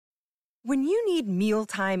When you need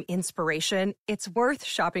mealtime inspiration, it's worth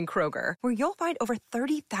shopping Kroger, where you'll find over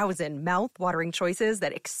 30,000 mouth-watering choices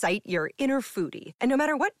that excite your inner foodie. And no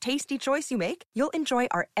matter what tasty choice you make, you'll enjoy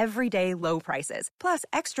our everyday low prices, plus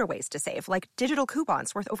extra ways to save, like digital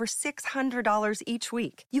coupons worth over $600 each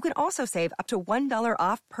week. You can also save up to $1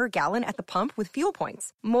 off per gallon at the pump with fuel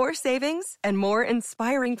points. More savings and more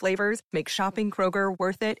inspiring flavors make shopping Kroger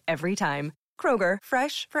worth it every time. Kroger,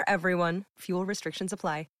 fresh for everyone. Fuel restrictions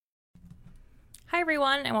apply. Hi,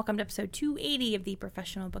 everyone, and welcome to episode 280 of the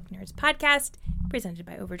Professional Book Nerds podcast, presented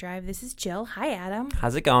by Overdrive. This is Jill. Hi, Adam.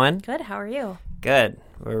 How's it going? Good. How are you? Good.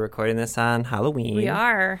 We're recording this on Halloween. We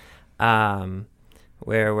are.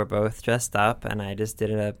 Where we're both dressed up, and I just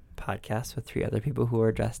did a podcast with 3 other people who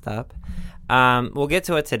are dressed up. We'll get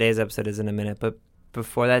to what today's episode is in a minute, but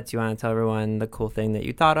before that, do you want to tell everyone the cool thing that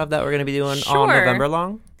you thought of that we're going to be doing all November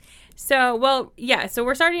long? So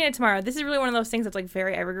we're starting it tomorrow. This is really one of those things that's like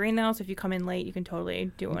very evergreen though. So if you come in late, you can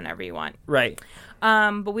totally do it whenever you want. Right.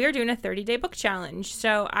 But we are doing a 30-day book challenge.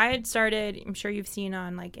 So I had started, I'm sure you've seen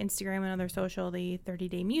on like Instagram and other social, the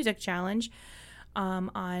 30-day music challenge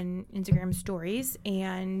on Instagram stories.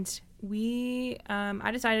 And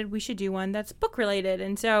I decided we should do one that's book related.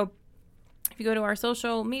 And so if you go to our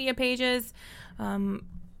social media pages,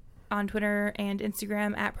 on Twitter and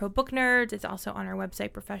Instagram at ProBookNerds. It's also on our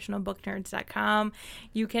website, professionalbooknerds.com.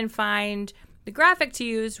 You can find the graphic to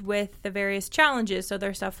use with the various challenges. So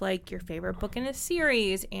there's stuff like your favorite book in a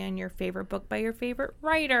series and your favorite book by your favorite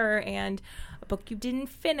writer and a book you didn't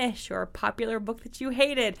finish or a popular book that you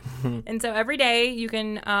hated. And so every day you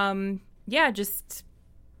can, just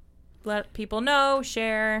let people know,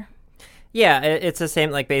 share. Yeah, it's the same,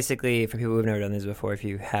 like basically for people who've never done these before, if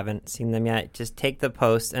you haven't seen them yet, just take the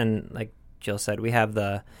post and like Jill said, we have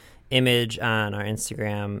the image on our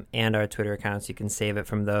Instagram and our Twitter accounts. You can save it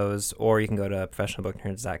from those, or you can go to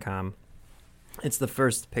professionalbooknerds.com. It's the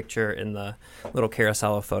first picture in the little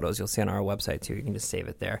carousel of photos you'll see on our website too. You can just save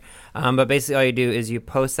it there. But basically all you do is you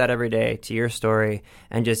post that every day to your story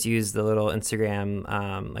and just use the little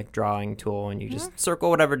Instagram like drawing tool, and you just circle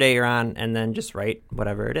whatever day you're on and then just write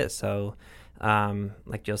whatever it is. So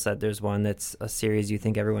like Jill said, there's one that's a series you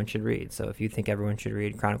think everyone should read. So if you think everyone should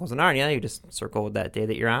read Chronicles of Narnia, you just circle that day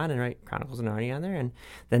that you're on and write Chronicles of Narnia on there, and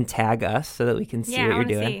then tag us so that we can see what you're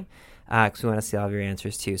doing. Because we want to see all of your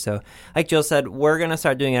answers too. So like Jill said, we're going to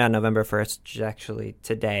start doing it on November 1st, which is actually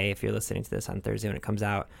today if you're listening to this on Thursday when it comes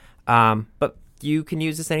out. But you can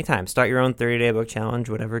use this anytime. Start your own 30-day book challenge,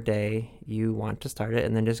 whatever day you want to start it,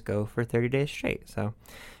 and then just go for 30 days straight. So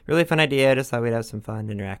really fun idea. Just thought we'd have some fun,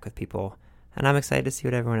 interact with people. And I'm excited to see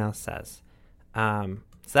what everyone else says. So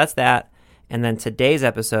that's that. And then today's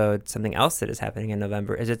episode, something else that is happening in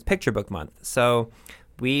November is it's Picture Book Month. So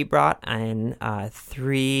we brought in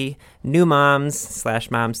 3 new moms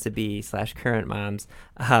 / moms-to-be / current moms,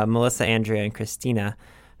 Melissa, Andrea, and Christina,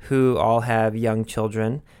 who all have young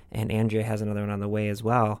children, and Andrea has another one on the way as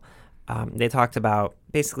well. They talked about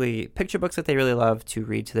basically picture books that they really love to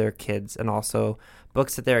read to their kids, and also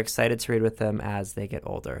books that they're excited to read with them as they get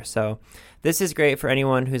older. So this is great for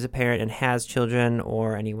anyone who's a parent and has children,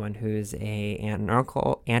 or anyone who's a aunt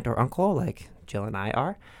or uncle like Jill and I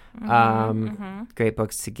are. Great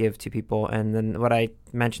books to give to people. And then what I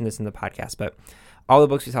mentioned this in the podcast, but all the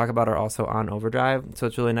books we talk about are also on Overdrive. So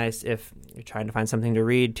it's really nice if you're trying to find something to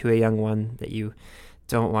read to a young one that you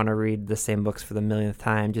don't want to read the same books for the millionth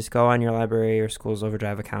time. Just go on your library or school's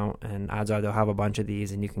Overdrive account, and odds are they'll have a bunch of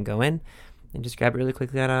these, and you can go in and just grab it really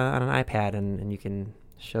quickly on an iPad, and you can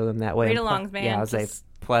show them that way. Read-alongs, man. Yeah, I was like,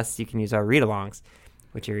 plus you can use our read-alongs,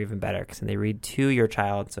 which are even better because they read to your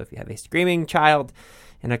child. So if you have a screaming child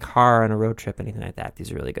in a car on a road trip, anything like that,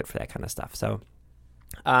 these are really good for that kind of stuff. So,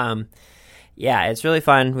 it's really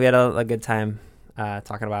fun. We had a good time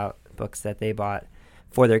talking about books that they bought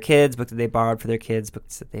for their kids, books that they borrowed for their kids,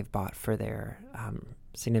 books that they've bought for their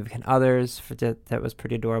significant others. That was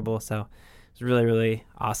pretty adorable. So it's a really, really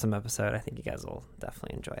awesome episode. I think you guys will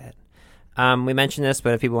definitely enjoy it. We mentioned this,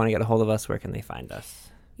 but if people want to get a hold of us, where can they find us?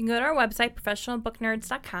 You can go to our website,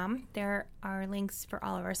 professionalbooknerds.com. There are links for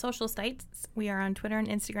all of our social sites. We are on Twitter and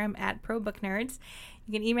Instagram at ProBookNerds.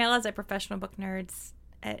 You can email us at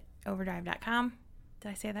professionalbooknerds@overdrive.com. Did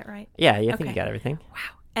I say that right? Yeah, I think you got everything. Wow.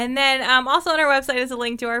 And then also on our website is a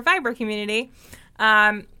link to our Viber community,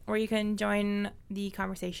 where you can join the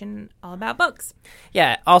conversation all about books.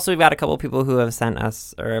 Yeah. Also, we've got a couple of people who have sent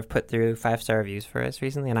us or have put through 5-star reviews for us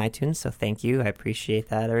recently on iTunes. So thank you. I appreciate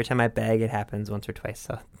that. Every time I beg, it happens once or twice.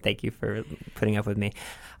 So thank you for putting up with me.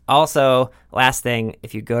 Also, last thing,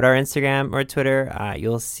 if you go to our Instagram or Twitter,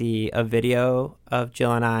 you'll see a video of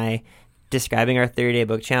Jill and I describing our 30-day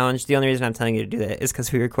book challenge. The only reason I'm telling you to do that is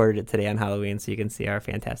because we recorded it today on Halloween, so you can see our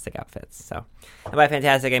fantastic outfits. So, and by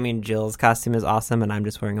fantastic, I mean Jill's costume is awesome, and I'm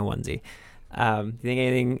just wearing a onesie. Do you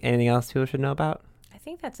think anything else people should know about? I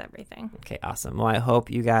think that's everything. Okay, awesome. Well, I hope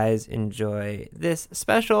you guys enjoy this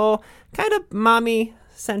special, kind of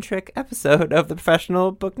mommy-centric episode of the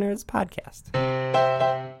Professional Book Nerds podcast.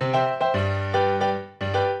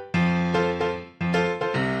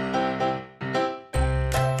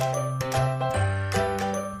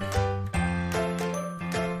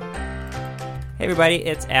 Hey everybody,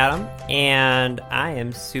 it's Adam, and I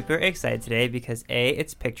am super excited today because A,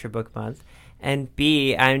 it's Picture Book Month, and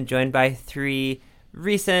B, I'm joined by 3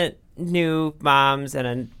 recent new moms and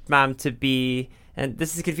a mom-to-be, and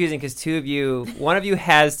this is confusing because one of you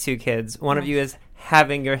has 2 kids, one of you is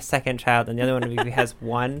having your second child, and the other one of you has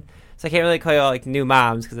 1, so I can't really call you all like new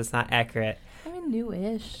moms because it's not accurate. I mean,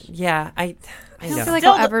 newish. Yeah, I don't know. feel like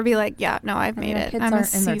I'll ever be like, yeah, no, I've made it. I'm a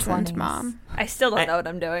seasoned 20s. mom. I still don't know what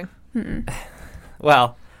I'm doing.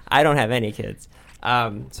 Well, I don't have any kids,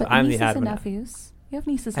 so but I'm nieces the odd and one out. nephews. You have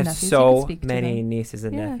nieces I and have nephews. so You can speak to many them. nieces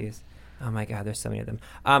and Yeah. nephews. Oh my God, there's so many of them.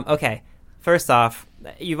 Okay, first off,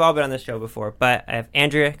 you've all been on the show before, but I have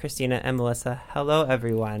Andrea, Christina, and Melissa. Hello,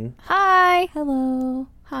 everyone. Hi. Hello.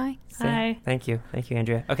 Hi. Hi. Thank you,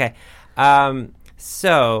 Andrea. Okay,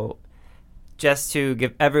 so just to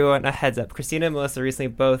give everyone a heads up, Christina and Melissa recently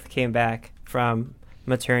both came back from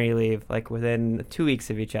maternity leave, like within 2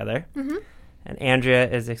 weeks of each other. Mm-hmm. And Andrea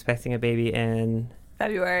is expecting a baby in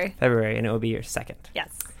February. February, and it will be your second.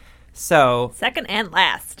 Yes. So, Second and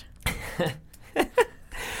last.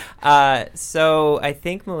 so I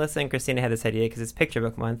think Melissa and Christina had this idea because it's Picture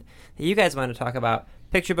Book Month that you guys want to talk about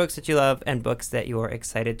picture books that you love and books that you're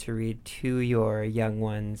excited to read to your young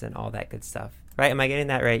ones and all that good stuff. Right? Am I getting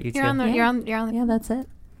that right? You You're two? on the. You're on. Yeah, that's it.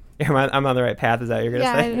 I'm on the right path. Is that what you're gonna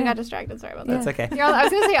Yeah, say? I got distracted. Sorry about that. That's okay. I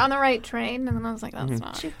was gonna say on the right train, and then I was like, that's Mhm.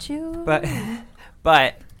 not. Choo choo.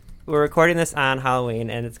 But we're recording this on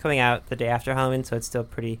Halloween, and it's coming out the day after Halloween, so it's still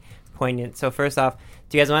pretty poignant. So first off,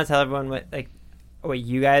 do you guys want to tell everyone what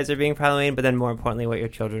you guys are being for Halloween, but then more importantly, what your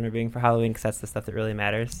children are being for Halloween, because that's the stuff that really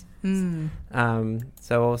matters. So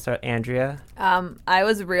we'll start, Andrea. I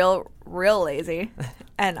was real lazy,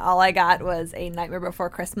 and all I got was a Nightmare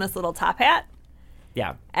Before Christmas little top hat,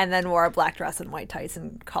 Yeah. and then wore a black dress and white tights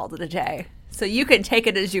and called it a day. So you can take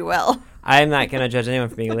it as you will. I'm not going to judge anyone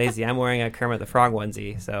for being lazy. I'm wearing a Kermit the Frog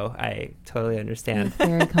onesie, so I totally understand.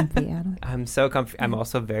 Very comfy, Adam. I'm so comfy. I'm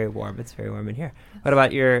also very warm. It's very warm in here. What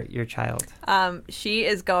about your child? She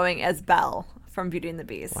is going as Belle from Beauty and the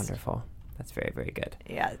Beast. Wonderful. That's very, very good.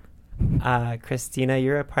 Yeah. Christina,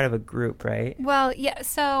 you're a part of a group, right? Well, yeah.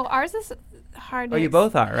 So ours is hard. Oh, you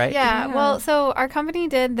both are, right? Yeah. Yeah. Well, so our company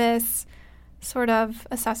did this sort of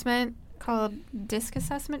assessment called DISC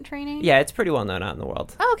assessment training. Yeah, it's pretty well known out in the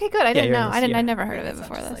world. Oh, okay, good. I didn't you're in know. this- I didn't. yeah. I never heard of it It's not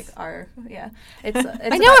before just this. like our, yeah. It's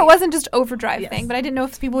I know it wasn't just overdrive Yes. thing, but I didn't know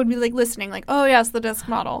if people would be like listening, like, oh yes, the DISC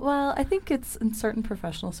model. Well, I think it's in certain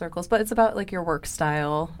professional circles, but it's about like your work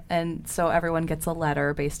style. And so everyone gets a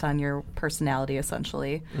letter based on your personality,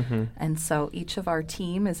 essentially. Mm-hmm. And so each of our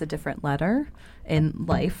team is a different letter in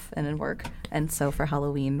life and in work. And so for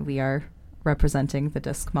Halloween, we are representing the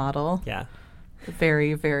DISC model. Yeah.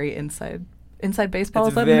 Very, very inside baseball.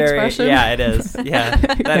 It's Is that very, an expression? yeah, it is. Yeah.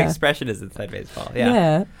 That Yeah. expression is inside baseball.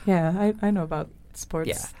 Yeah. I know about sports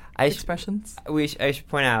Yeah. I expressions. I should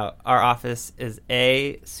point out our office is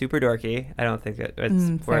super dorky. I don't think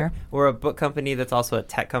it's fair. we're a book company that's also a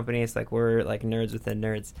tech company. It's like we're like nerds within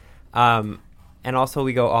nerds. And also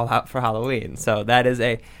we go all out for Halloween. So that is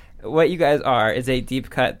what you guys are is a deep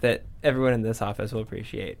cut that everyone in this office will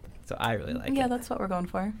appreciate. So I really like Yeah, it. that's what we're going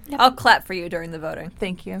for. I'll clap for you during the voting.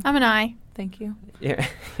 Thank you. I'm an I. Thank you.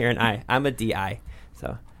 You're an I. I'm a DI.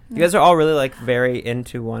 So you guys are all really like very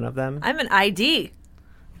into one of them. I'm an ID.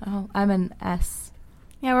 Oh, I'm an S.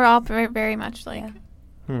 Yeah, we're all very, very much like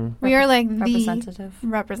Yeah. we are like Representative. the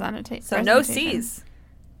representative. So no C's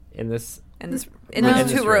In this. in No, those in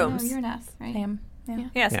two this room. rooms. Oh, you're an S, right? I am. Yeah.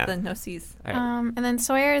 Yes, Yeah. then no C's. All right. And then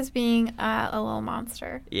Sawyer is being a little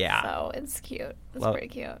monster. Yeah. So it's cute. It's Love- pretty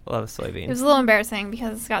cute. Love It soybeans. was a little embarrassing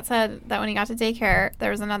because Scott said that when he got to daycare,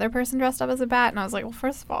 there was another person dressed up as a bat, and I was like, well,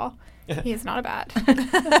 first of all, he is not a bat.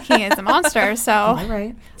 He is a monster. So All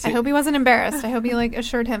right. I hope he wasn't embarrassed. I hope he like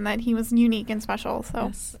assured him that he was unique and special. So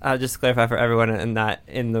Yes. Just to clarify for everyone and not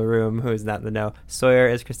in the room who is not in the know, Sawyer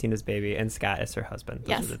is Christina's baby and Scott is her husband. Those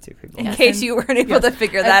Yes. are the two people. In Yes, case and- you weren't able yes. to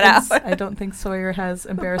figure that out. I don't think Sawyer has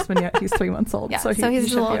embarrassment yet. He's 3 months old. Yeah, so, so he's he a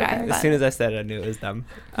should little be guy, okay. but- As soon as I said it, I knew it was them.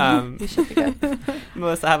 He should be good.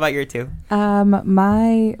 Melissa, how about your two?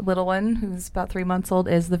 My little one, who's about 3 months old,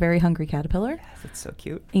 is the Very Hungry Caterpillar. Yes, it's so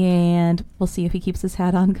cute. And and we'll see if he keeps his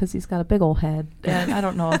hat on because he's got a big old head, and I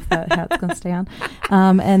don't know if that hat's going to stay on.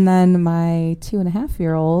 And then my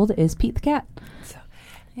 2.5-year-old is Pete the cat.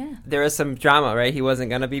 Yeah. There was some drama, right? He wasn't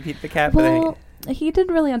going to be Pete the cat, but then Well, he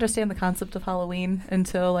didn't really understand the concept of Halloween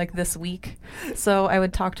until like this week. So I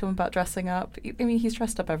would talk to him about dressing up. I mean, he's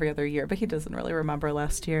dressed up every other year, but he doesn't really remember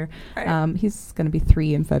last year. Right. He's going to be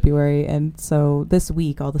 3 in February, and so this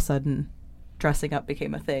week, all of a sudden, Dressing up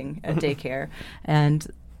became a thing at daycare. And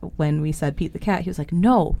when we said Pete the cat, he was like,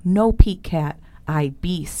 no Pete cat. I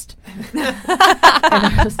beast. And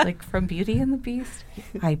I was like, from Beauty and the Beast?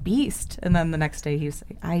 I beast. And then the next day he was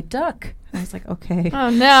like, I duck. And I was like, okay.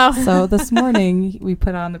 Oh no. so this morning we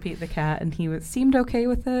put on the Pete the cat, and he seemed okay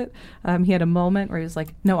with it. He had a moment where he was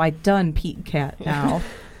like, no, I done Pete cat now.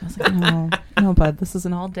 I was like, no, bud, this is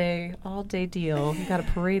an all day deal. You got a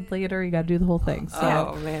parade later. You got to do the whole thing.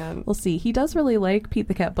 So oh man, we'll see. He does really like Pete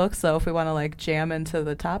the cat books, though. If we want to like jam into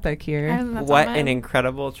the topic here. what an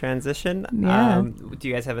incredible transition. Yeah. Do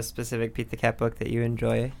you guys have a specific Pete the cat book that you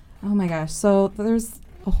enjoy? Oh my gosh. So there's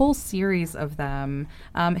a whole series of them.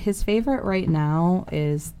 His favorite right now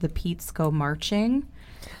is the Pete's Go Marching,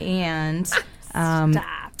 and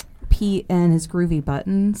Pete and his Groovy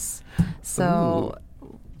Buttons. So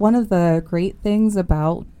one of the great things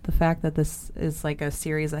about the fact that this is like a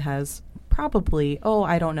series that has probably,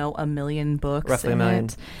 I don't know, 1 million books Roughly in 1 million.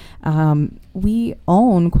 it. We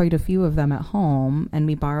own quite a few of them at home, and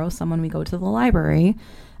we borrow some when we go to the library.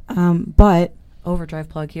 But overdrive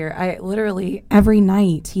plug here. I literally every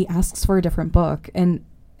night he asks for a different book, and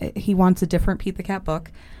he wants a different Pete the Cat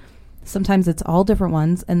book. Sometimes it's all different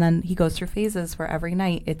ones, and then he goes through phases where every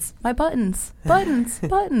night it's my buttons, and he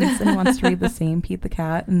wants to read the same Pete the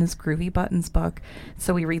Cat in his Groovy Buttons book.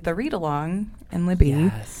 So we read the read along in Libby.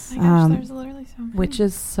 Yes. Oh my gosh, there's literally so many. Which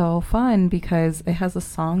is so fun because it has a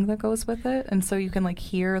song that goes with it, and so you can like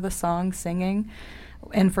hear the song singing.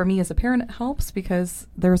 And for me as a parent, it helps because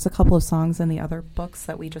there's a couple of songs in the other books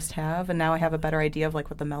that we just have, and now I have a better idea of like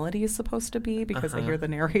what the melody is supposed to be because I hear the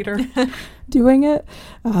narrator doing it.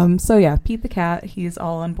 So yeah, Pete the Cat, he's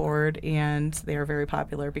all on board, and they are very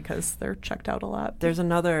popular because they're checked out a lot. There's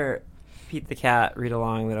another Pete the cat read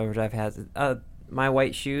along that Overdrive has. My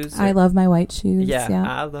White Shoes. I love my white shoes. Yeah,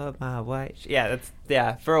 Yeah. I love my white.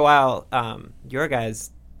 For a while, your guys'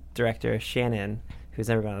 director Shannon, who's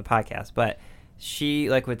never been on the podcast, but she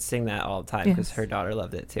would sing that all the time because Yes. her daughter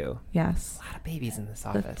loved it too. Yes. A lot of babies in this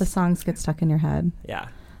office. The songs get stuck in your head. Yeah.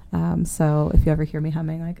 So if you ever hear me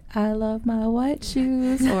humming like I love my white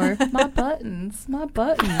shoes or my buttons,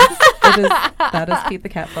 that is Pete the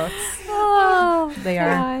Cat books. Oh, They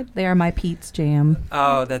God. are my Pete's jam.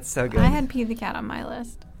 Oh, that's so good. I had Pete the cat on my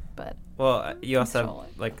list, but Well, you also Control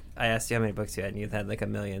have, I asked you how many books you had, and you had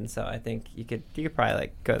 1 million. So I think you could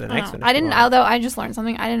probably go to the next one. if I you didn't. want. Although I just learned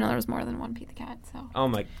something. I didn't know there was more than one Pete the cat. So Oh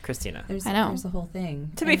my, Christina. I know. There's the whole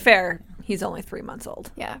thing. To be fair, he's only 3 months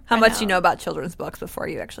old. yeah. How I much do you know about children's books before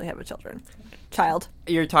you actually have a child?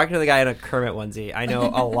 You're talking to the guy in a Kermit onesie. I know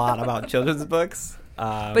a lot about children's books.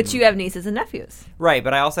 But you have nieces and nephews. Right,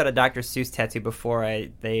 but I also had a Dr. Seuss tattoo before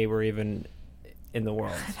they were even in the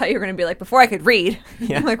world. I thought you were going to be like, before I could read.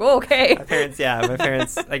 Yeah. I'm like, oh, okay. My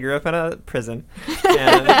parents, I grew up in a prison.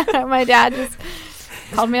 And My dad just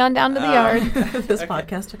called me on down to the yard. This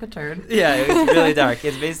podcast took a turn. yeah, it was really dark.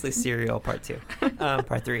 It's basically Serial Part 2,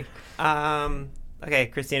 Part 3. Okay,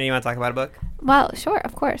 Christina, you want to talk about a book? Well, sure,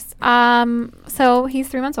 of course. So he's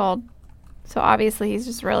 3 months old. So obviously he's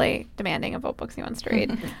just really demanding of what books he wants to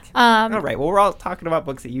read. All right, well, we're all talking about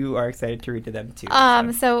books that you are excited to read to them, too.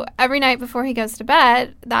 So every night before he goes to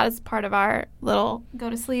bed, that is part of our little go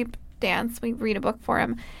to sleep dance. We read a book for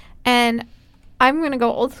him. And I'm going to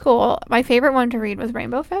go old school. My favorite one to read was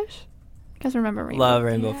Rainbow Fish. You guys remember Rainbow? Love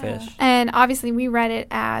Rainbow Fish. And obviously we read it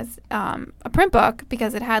as a print book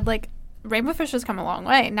because it had Rainbow Fish has come a long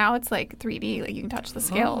way. Now it's 3D, you can touch the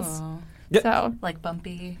scales. Oh, Yep. So like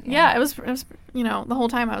bumpy. yeah, it was the whole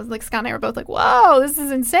time I was Scott and I were both whoa, this is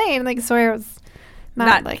insane. Sawyer was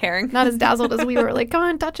Not caring. not as dazzled as we were. Come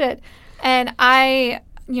on, touch it. And I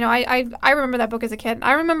remember that book as a kid.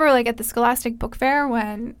 I remember at the Scholastic Book Fair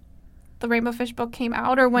when the Rainbow Fish book came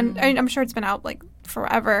out, or when I'm sure it's been out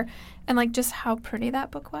forever, and just how pretty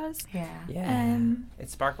that book was. Yeah. Yeah. It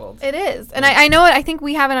sparkled. It is, and I know it. I think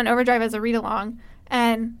we have it on Overdrive as a read along,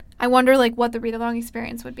 and I wonder what the read along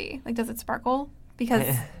experience would be. Does it sparkle? Because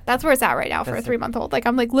that's where it's at right now for a 3-month-old.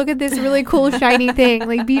 I'm look at this really cool shiny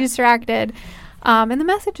thing. Be distracted. And the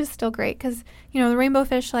message is still great because the Rainbow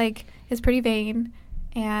Fish is pretty vain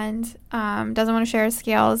and doesn't want to share his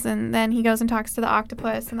scales, and then he goes and talks to the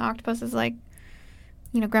octopus, and the octopus is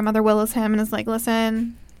grandmother Willows him and is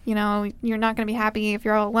listen, you know, you're not going to be happy if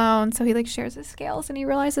you're all alone. So he like shares his scales, and he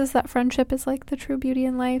realizes that friendship is like the true beauty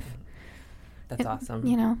in life. That's awesome.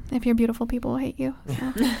 You know, if you're beautiful, people will hate you.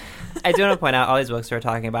 So. I do want to point out all these books we're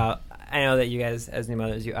talking about. I know that you guys, as new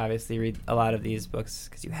mothers, you obviously read a lot of these books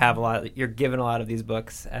because you have you're given a lot of these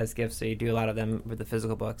books as gifts, so you do a lot of them with the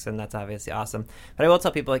physical books, and that's obviously awesome. But I will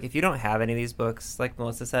tell people, like, if you don't have any of these books, like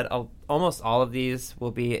Melissa said, almost all of these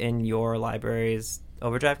will be in your library's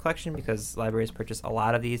Overdrive collection, because libraries purchase a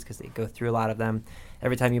lot of these because they go through a lot of them.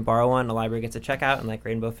 Every time you borrow one, a library gets a checkout, and like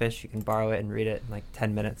Rainbow Fish, you can borrow it and read it in like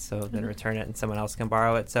 10 minutes, so then return it and someone else can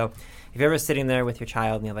borrow it. So if you're ever sitting there with your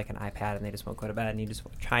child and you have like an iPad and they just won't go to bed and you just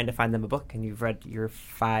trying to find them a book and you've read your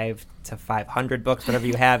 5 to 500 books, whatever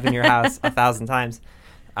you have in your house 1,000 times,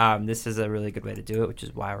 this is a really good way to do it, which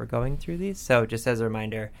is why we're going through these. So just as a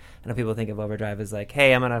reminder, I know people think of Overdrive as like,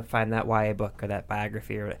 hey, I'm going to find that YA book or that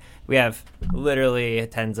biography. We have literally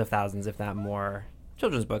tens of thousands, if not more,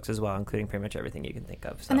 children's books as well, including pretty much everything you can think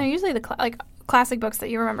of. So. And they're usually the classic books that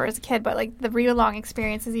you remember as a kid, but like the read-along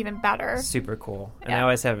experience is even better. Super cool. And I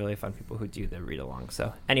always have really fun people who do the read-along.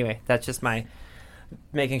 So anyway, that's just my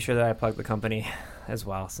making sure that I plug the company as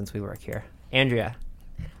well, since we work here. Andrea.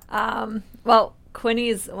 Well,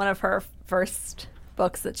 Quinny's, one of her first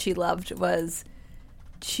books that she loved was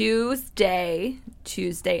Tuesday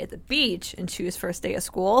at the Beach, and Chu's First Day of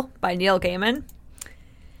School by Neil Gaiman.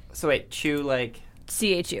 So wait, Chu like...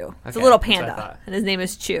 C-H-U. It's a Okay, little that's what I panda, thought. and his name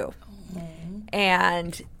is Chu.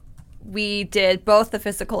 And we did both the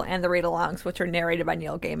physical and the read-alongs, which are narrated by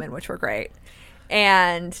Neil Gaiman, which were great.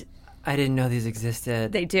 And I didn't know these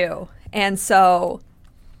existed. they do. And so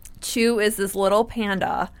Chu is this little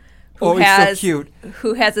panda who He's has so cute.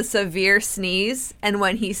 who has a severe sneeze, and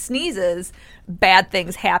when he sneezes, bad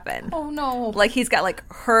things happen. Oh no. Like he's got like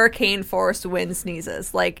hurricane force wind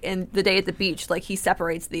sneezes. Like in The Day at the Beach, like he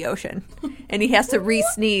separates the ocean and he has to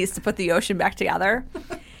re-sneeze to put the ocean back together.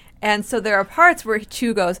 And so there are parts where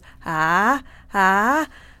Chu goes, no.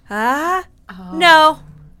 I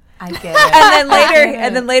get it.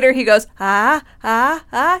 And then later he goes,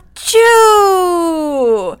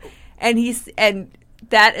 Chu. And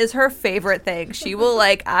that is her favorite thing. She will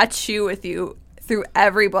like chew with you through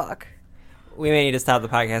every book. We may need to stop the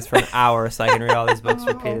podcast for an hour so I can read all these books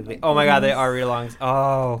repeatedly. Oh my god, they are read-alongs.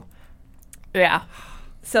 Oh. Yeah.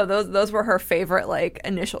 So those were her favorite like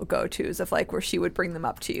initial go-tos of like where she would bring them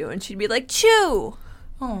up to you and she'd be like, Chew.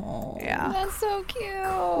 Oh. Yeah. That's so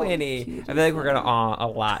cute. Winnie. I feel like we're gonna a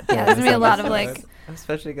lot. Yeah, there's gonna be a lot of like...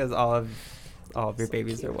 Especially because all of your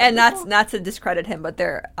babies are And not to discredit him, but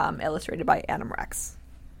they're illustrated by Adam Rex.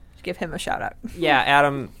 Give him a shout out. Yeah,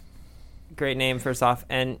 Adam, great name first off,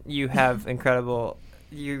 and you have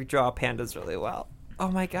you draw pandas really well. Oh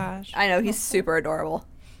my gosh. I know, he's super adorable.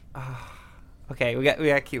 Okay, we got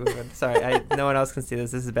to keep moving. Sorry, no one else can see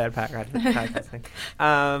this. This is bad podcasting.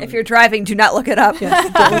 If you're driving, do not look it up.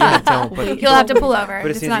 don't. But You'll have to pull over.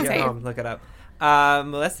 as It's soon as not you get safe. home, look it up.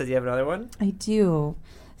 Melissa, do you have another one? I do.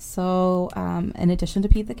 So, in addition to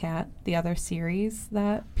Pete the Cat, the other series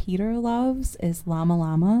that Peter loves is Llama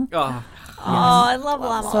Llama. Oh, I love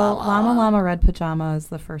Llama So, Llama. Llama Llama Red Pajama is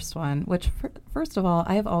the first one, which, first of all,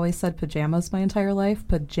 I have always said pajamas my entire life.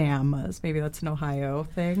 Pajamas. Maybe that's an Ohio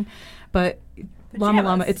thing. But Llama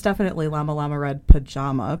Llama, it's definitely Llama Llama Red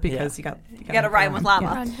Pajama because you got to rhyme with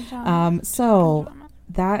llama. Red pajama. So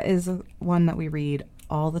that is one that we read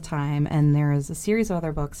all the time, and there is a series of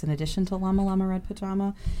other books in addition to Llama Llama Red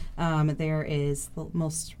Pajama. There is the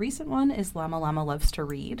most recent one is Llama Llama Loves to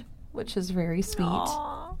Read, which is very sweet.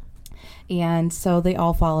 Aww. And so they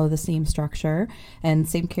all follow the same structure and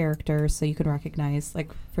same characters, so you can recognize,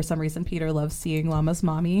 like, for some reason Peter loves seeing Llama's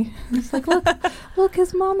mommy. He's like, look,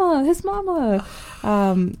 his mama.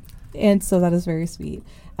 And so that is very sweet.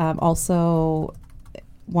 Also,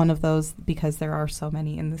 one of those, because there are so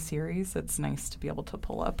many in the series, it's nice to be able to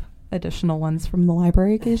pull up additional ones from the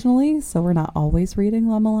library occasionally, so we're not always reading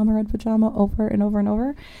Llama Llama Red Pajama over and over and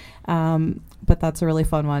over. But that's a really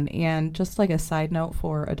fun one. And just like a side note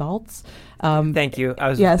for adults, thank you.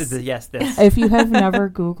 Yes. This. If you have never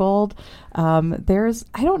Googled,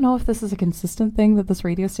 I don't know if this is a consistent thing that this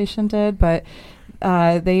radio station did, but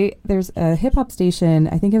there's a hip hop station,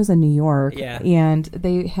 I think it was in New York, and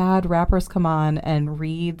they had rappers come on and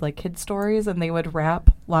read like kid stories, and they would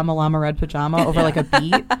rap Llama Llama Red Pajama over like a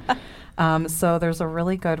beat. So there's a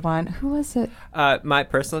really good one. Who was it? My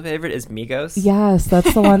personal favorite is Migos. Yes,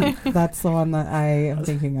 that's the one. That's the one that I am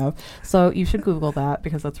thinking of. So you should Google that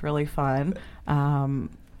because that's really fun.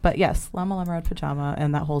 But yes, Llama Llama Red Pajama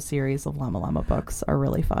and that whole series of Llama Llama books are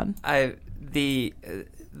really fun.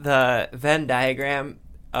 The Venn diagram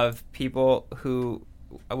of people who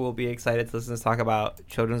will be excited to listen to us talk about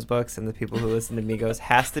children's books, and the people who listen to Migos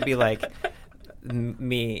has to be like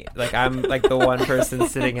me. Like I'm like the one person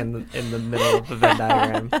sitting in the middle of the Venn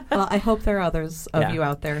diagram. Well, I hope there are others of Yeah. you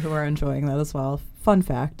out there who are enjoying that as well. Fun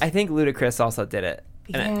fact. I think Ludacris also did it.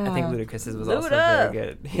 And I think Yeah. Ludacris's was also very Luda.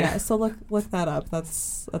 good. Yeah, so look that up.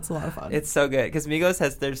 That's a lot of fun. It's so good because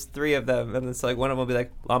Migos there's 3 of them, and it's like one of them will be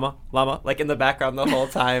like llama, llama, like in the background the whole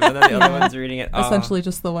time, and then the other one's reading it. Oh. Essentially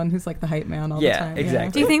just the one who's like the hype man all the Yeah, time.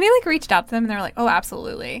 exactly. Do you think they like reached out to them and they're like, oh,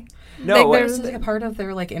 absolutely? No, Like, what- This is a part of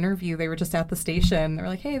their like interview. They were just at the station. They were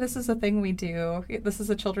like, "Hey, this is a thing we do. This is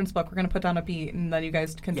a children's book. We're gonna put down a beat, and then you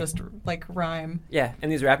guys can just like rhyme." yeah,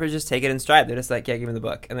 and these rappers just take it in stride. They're just like, yeah, give me the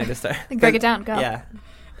book, and they just start. Like, break it down, go. Yeah,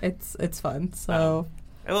 It's fun. So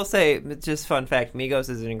I will say, just fun fact, Migos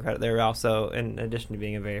is an incredible. They're also, in addition to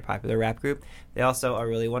being a very popular rap group, they also are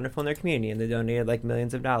really wonderful in their community, and they donated like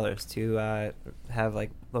millions of dollars to have like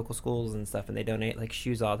local schools and stuff, and they donate like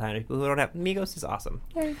shoes all the time to people who don't have. Migos is awesome.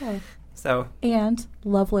 there you go. So And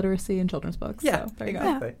love literacy in children's books. yeah, So there you go.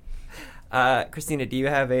 exactly. Christina, do you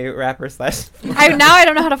have a rapper slash? I don't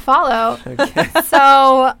know how to follow. Okay.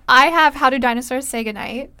 So I have How Do Dinosaurs Say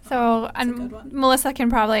Goodnight? So and Melissa can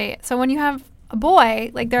probably. So when you have a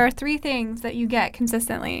boy, like there are 3 things that you get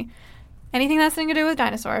consistently. Anything that's something to do with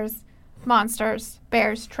dinosaurs, monsters,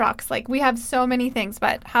 bears, trucks. Like we have so many things,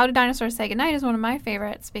 but How Do Dinosaurs Say Goodnight is one of my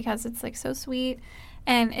favorites because it's like so sweet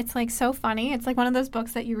and it's like so funny. It's like one of those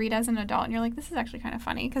books that you read as an adult and you're like, this is actually kind of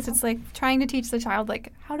funny because it's like trying to teach the child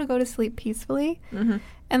like how to go to sleep peacefully. Mm-hmm.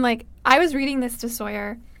 And like I was reading this to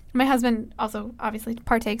Sawyer. My husband also obviously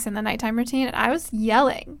partakes in the nighttime routine, and I was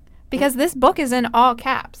yelling because this book is in all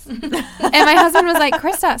caps. And my husband was like,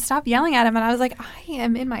 Krista, stop yelling at him. And I was like, I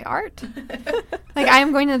am in my art. Like I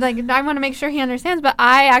am going to I want to make sure he understands. But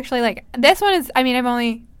I actually like this one is. I mean, I've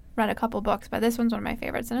only read a couple books, but this one's one of my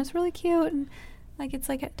favorites, and it's really cute. And like it's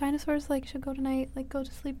like dinosaurs like should go tonight, like go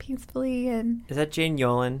to sleep peacefully. And Is that Jane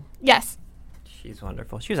Yolen? yes, She's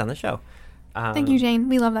wonderful. She was on the show. thank you, Jane.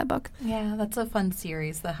 We love that book. Yeah, that's a fun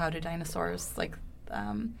series. The How Do Dinosaurs like.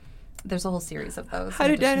 There's a whole series of those. How in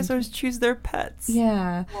do addition to- dinosaurs choose their pets?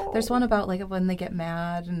 Yeah, there's one about like when they get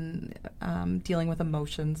mad and dealing with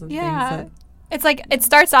emotions and Yeah. things. It's like it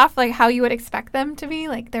starts off like how you would expect them to be,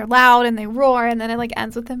 like they're loud and they roar, and then it like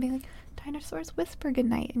ends with them being like, dinosaurs whisper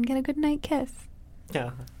goodnight and get a goodnight kiss.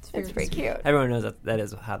 Yeah. It's pretty cute. Everyone knows that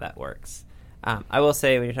is how that works. I will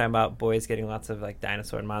say, when you're talking about boys getting lots of like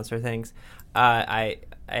dinosaur and monster things,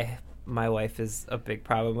 my wife is a big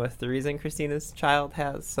problem with the reason Christina's child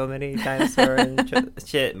has so many dinosaur and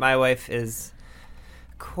shit. My wife is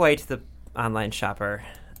quite the online shopper,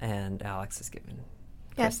 and Alex is given.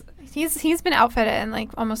 Yes, he's been outfitted in like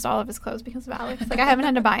almost all of his clothes because of Alex. Like I haven't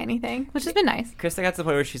had to buy anything, which has been nice. Krista got to the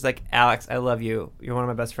point where she's like, Alex, I love you. You're one of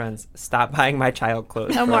my best friends. Stop buying my child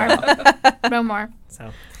clothes. No for more. a month." No more.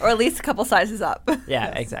 So, Or at least a couple sizes up. yeah,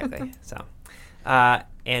 exactly. So,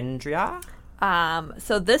 Andrea?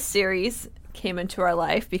 So this series came into our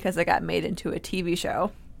life because it got made into a TV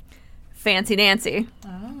show, Fancy Nancy.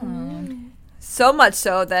 Oh. So much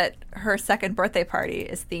so that her second birthday party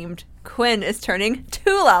is themed. Quinn is turning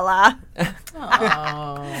Toolala.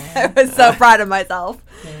 I was so proud of myself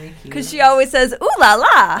Very cute. because she always says "ooh la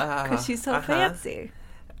la" because she's so Uh-huh. fancy.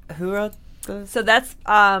 Who wrote this? So that's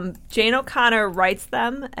Jane O'Connor writes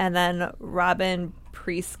them, and then Robin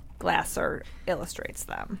Priest Glasser illustrates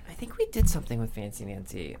them. I think we did something with Fancy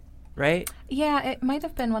Nancy, right? Yeah, it might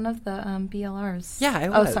have been one of the BLRs. Yeah,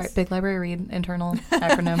 it Oh, was. sorry, Big Library Read internal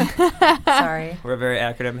acronym. Sorry. We're a very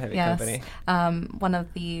acronym-heavy Yes. company. One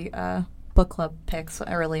of the book club picks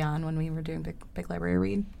early on when we were doing Big Library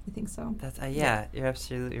Read. I think so. That's yeah, you're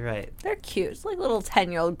absolutely right. They're cute. It's like a little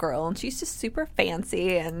 10-year-old girl, and she's just super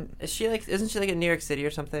fancy. And Isn't she like in New York City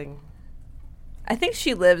or something? I think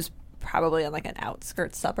she lives probably in like an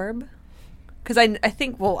outskirts suburb. Because I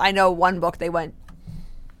think, well, I know one book they went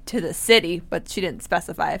to the city, but she didn't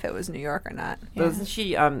specify if it was New York or not. But isn't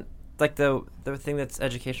she like the thing that's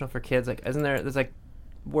educational for kids? Like, isn't there's like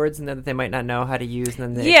words in there that they might not know how to use, and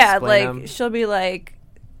then they Yeah, explain like them? she'll be like,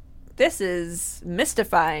 "This is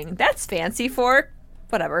mystifying. That's fancy for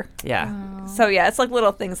whatever." Yeah, So yeah, it's like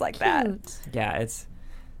little things like that. yeah.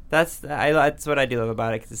 That's what I do love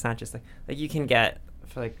about it, because it's not just like you can get.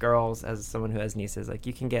 For like girls, as someone who has nieces, like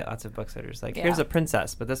you can get lots of books that are just like, here's Yeah. a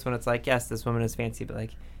princess, but this one it's like, yes, this woman is fancy, but like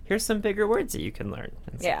here's some bigger words that you can learn.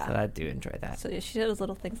 And Yeah. so I do enjoy that. So yeah, she does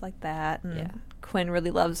little things like that. And Yeah. Quinn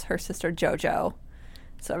really loves her sister JoJo.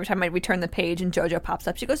 So every time we turn the page and JoJo pops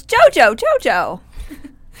up, she goes, "JoJo, JoJo."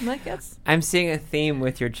 I'm like, that's I'm seeing a theme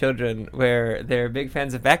with your children where they're big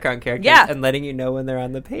fans of background characters Yeah. and letting you know when they're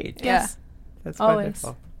on the page. Yeah. That's Always.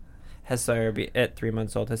 wonderful. Has Sawyer at 3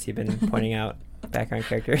 months old? Has he been pointing out background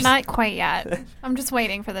characters? Not quite yet. I'm just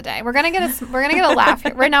waiting for the day. We're gonna get a laugh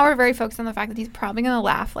here. Right now, we're very focused on the fact that he's probably gonna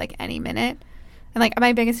laugh like any minute. And like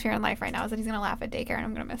my biggest fear in life right now is that he's gonna laugh at daycare and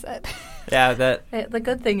I'm gonna miss it. Yeah, The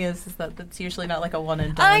good thing is that it's usually not like a one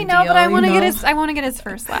and done. I know, deal, but I want to you know? get his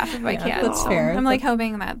first laugh if I can. That's fair. I'm like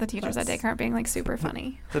hoping that the teachers at daycare aren't being like super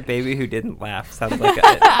funny. The baby who didn't laugh sounds like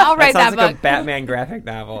I'll write sounds that like book. a Batman graphic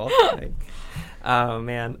novel. Like, oh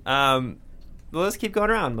man. Well, let's keep going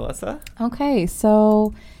around, Melissa. Okay,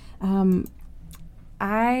 so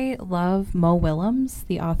I love Mo Willems,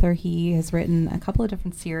 the author. He has written a couple of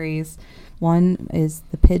different series. One is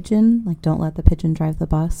The Pigeon, like Don't Let the Pigeon Drive the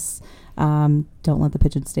Bus. Don't Let the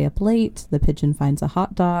Pigeon Stay Up Late. The Pigeon Finds a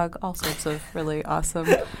Hot Dog. All sorts of really awesome.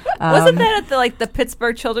 Wasn't that at the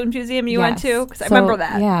Pittsburgh Children's Museum you went to? Because I remember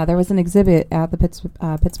that. Yeah, there was an exhibit at the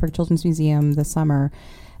Pittsburgh Children's Museum this summer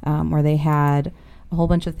where they had a whole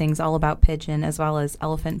bunch of things all about Pigeon, as well as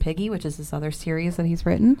Elephant Piggy, which is this other series that he's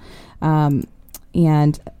written.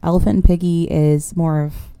 And Elephant and Piggy is more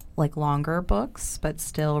of like longer books, but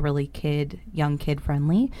still really young kid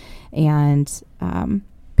friendly. And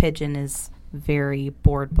Pigeon is very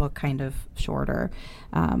board book, kind of shorter.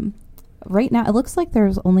 Right now, it looks like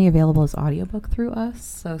there's only available as audiobook through us.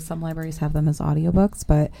 So some libraries have them as audiobooks,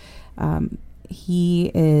 but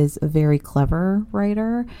he is a very clever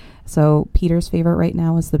writer. So Peter's favorite right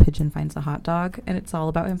now is The Pigeon Finds a Hot Dog, and it's all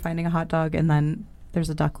about him finding a hot dog, and then there's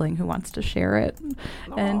a duckling who wants to share it.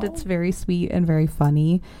 Aww. And it's very sweet and very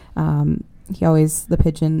funny. The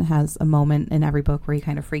pigeon has a moment in every book where he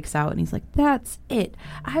kind of freaks out and he's like, that's it.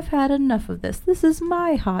 I've had enough of this. This is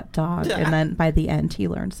my hot dog. And then by the end, he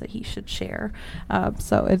learns that he should share.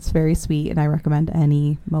 So it's very sweet, and I recommend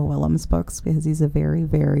any Mo Willems books because he's a very,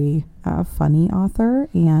 very funny author,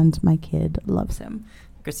 and my kid loves him.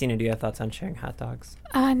 Christina, do you have thoughts on sharing hot dogs?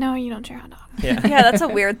 No, you don't share hot dogs. Yeah, yeah, that's a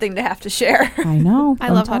weird thing to have to share. I know. I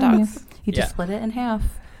love hot dogs. He just split it in half.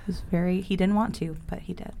 He didn't want to, but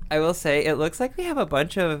he did. I will say, it looks like we have a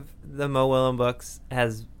bunch of the Mo Willem books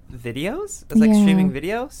as videos. It's like streaming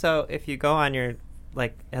video. So if you go on your,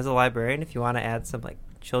 as a librarian, if you want to add some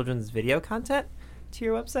children's video content to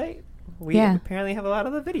your website, we apparently have a lot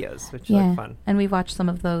of the videos, which look fun. And we've watched some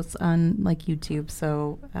of those on YouTube.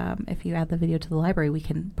 So if you add the video to the library, we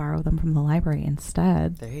can borrow them from the library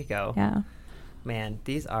instead. There you go. Yeah. Man,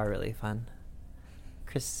 these are really fun.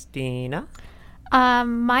 Christina?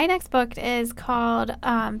 My next book is called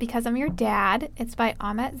Because I'm Your Dad. It's by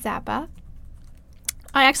Ahmet Zappa.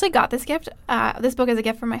 I actually got this gift. This book is a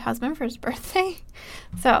gift from my husband for his birthday.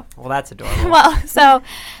 So, well, that's adorable. Well, so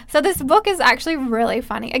this book is actually really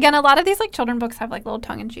funny. Again, a lot of these children books have little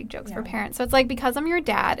tongue-in-cheek jokes for parents. So it's Because I'm Your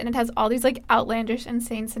Dad, and it has all these outlandish,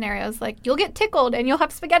 insane scenarios. You'll get tickled and you'll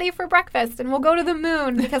have spaghetti for breakfast and we'll go to the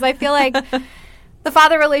moon, because I feel like the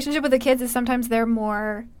father relationship with the kids is sometimes they're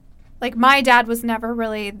more my dad was never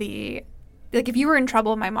really the if you were in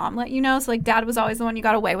trouble, my mom let you know. So dad was always the one you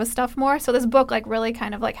got away with stuff more. So this book really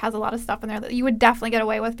kind of has a lot of stuff in there that you would definitely get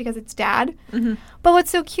away with because it's dad. Mm-hmm. But what's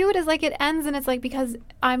so cute is it ends and it's because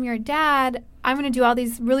I'm your dad, I'm going to do all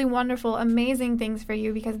these really wonderful, amazing things for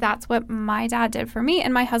you because that's what my dad did for me.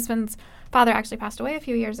 And my husband's father actually passed away a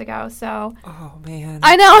few years ago. So oh man,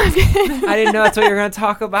 I know. I didn't know that's what you were going to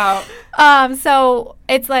talk about. So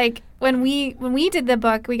it's when we did the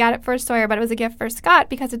book, we got it for Sawyer, but it was a gift for Scott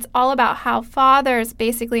because it's all about how fathers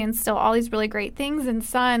basically instill all these really great things in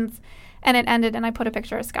sons. And it ended, and I put a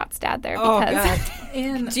picture of Scott's dad there because.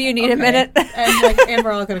 Do you need a minute? and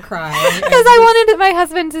we're all gonna cry because I wanted my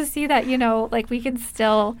husband to see that we can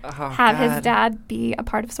still have his dad be a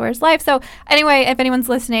part of Sawyer's life. So anyway, if anyone's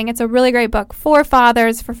listening, it's a really great book for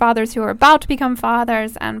fathers who are about to become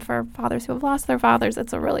fathers, and for fathers who have lost their fathers.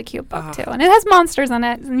 It's a really cute book too, and it has monsters in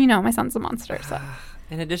it. And my son's a monster, so.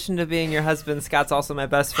 In addition to being your husband, Scott's also my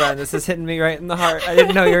best friend. This is hitting me right in the heart. I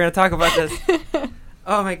didn't know you were going to talk about this.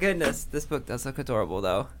 Oh my goodness, this book does look adorable,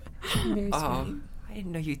 though. Very sweet. I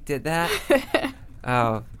didn't know you did that.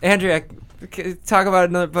 Oh, Andrea, talk about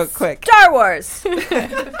another book quick. Star Wars.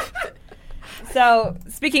 So,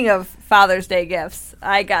 speaking of Father's Day gifts,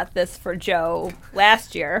 I got this for Joe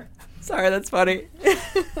last year. Sorry, that's funny.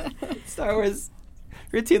 Star Wars.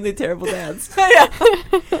 Routinely terrible dads.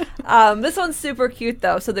 This one's super cute,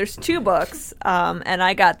 though. So there's 2 books, and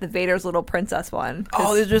I got the Vader's Little Princess one.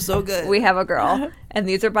 Oh, these are so good. We have a girl, and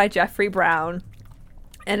these are by Jeffrey Brown.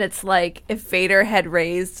 And it's like if Vader had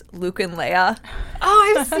raised Luke and Leia.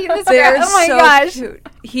 Oh, I've seen this. They're Oh my so gosh. cute.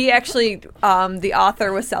 He actually, the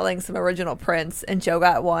author was selling some original prints, and Joe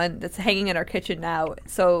got one that's hanging in our kitchen now.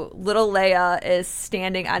 So little Leia is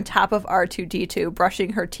standing on top of R2-D2,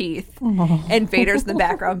 brushing her teeth, and Vader's in the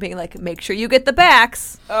background being like, "Make sure you get the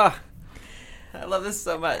backs." Oh, I love this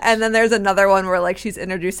so much. And then there's another one where like she's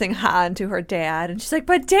introducing Han to her dad, and she's like,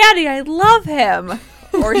 "But Daddy, I love him."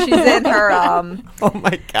 Or she's in her oh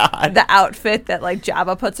my god, the outfit that like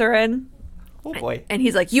Jabba puts her in. oh boy. And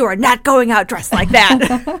he's like, "You are not going out dressed like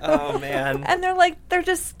that." Oh man. And they're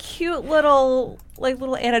just cute little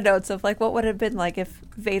anecdotes of like what would have been like if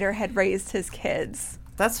Vader had raised his kids.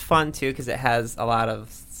 That's fun too because it has a lot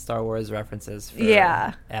of Star Wars references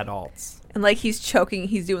for adults. And like he's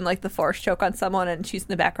doing like the Force choke on someone, and she's in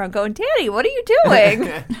the background going, "Daddy, what are you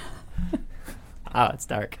doing?" Oh, it's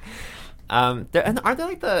dark. Aren't there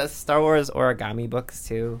like the Star Wars origami books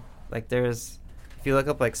too? Like there's, if you look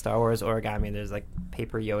up like Star Wars origami, there's like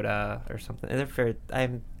Paper Yoda or something. They're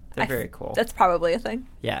very cool. That's probably a thing.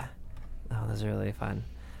 Yeah. Oh, those are really fun.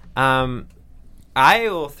 I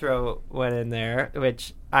will throw one in there,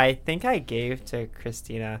 which I think I gave to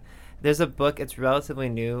Christina. There's a book, it's relatively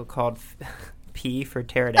new, called P for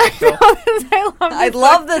Pterodactyl. I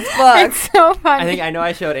love this book. It's so funny. I know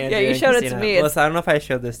I showed Andrew. Yeah, you and showed it Christina. to me. Melissa, I don't know if I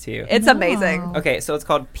showed this to you. It's amazing. Okay, so it's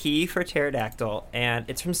called P for Pterodactyl, and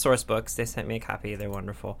it's from Sourcebooks. They sent me a copy. They're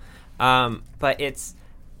wonderful. But it's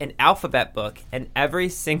an alphabet book, and every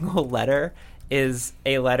single letter is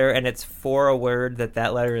a letter, and it's for a word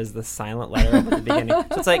that letter is the silent letter at the beginning. So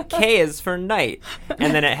it's like K is for night,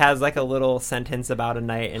 and then it has like a little sentence about a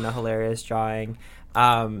night in a hilarious drawing.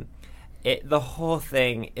 The whole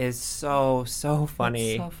thing is so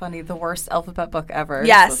funny. It's so funny. The worst alphabet book ever.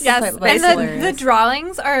 Yes. Yes, That's and hilarious. the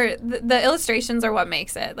drawings are the illustrations are what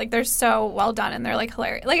makes it. Like they're so well done and they're like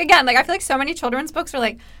hilarious. Like again, like I feel like so many children's books are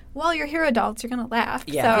like, well, you're here adults, you're gonna laugh.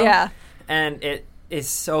 Yeah. So. Yeah. And it is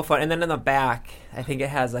so fun. And then in the back, I think it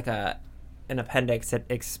has like an appendix that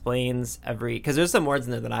explains because there's some words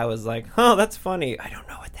in there that I was like, oh, that's funny. I don't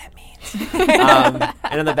know what that means.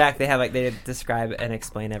 And in the back, they describe and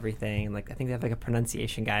explain everything. And like I think they have like a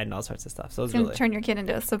pronunciation guide and all sorts of stuff. So it's You can really turn your kid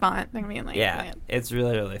into a savant. I mean, like, it's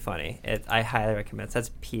really, really funny. I highly recommend it. So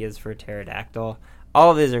that's P is for Pterodactyl.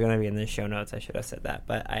 All of these are going to be in the show notes. I should have said that,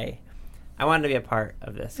 but I wanted to be a part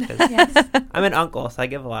of this because I'm an uncle, so I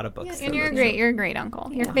give a lot of books. Yeah, and you're a great uncle.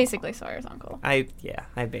 You're basically Sawyer's uncle. I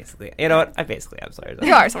basically, you know what? I basically am Sawyer's uncle.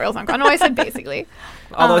 You are Sawyer's uncle. I know I said basically.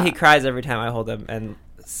 Although he cries every time I hold him and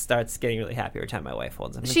starts getting really happy every time my wife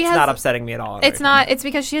holds him. It's not upsetting me at all. It's not. It's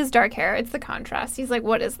because she has dark hair. It's the contrast. He's like,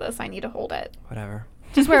 what is this? I need to hold it. Whatever.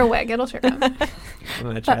 Just wear a wig. It'll trick him. I'm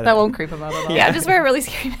gonna try that. That won't creep him out at all. Yeah, just wear a really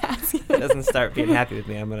scary mask. If it doesn't start being happy with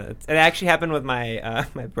me, it actually happened with my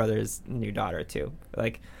my brother's new daughter too.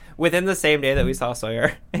 Like within the same day that we saw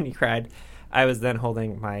Sawyer and he cried, I was then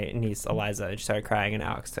holding my niece Eliza and she started crying and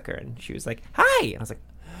Alex took her and she was like, "Hi!" And I was like,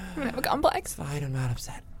 I'm gonna have a complex. "It's fine, I'm not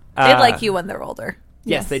upset." They like you when they're older.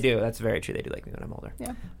 Yes, they do. That's very true. They do like me when I'm older.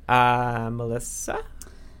 Yeah. Melissa?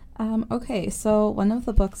 Okay, so one of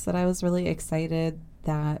the books that I was really excited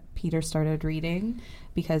that Peter started reading,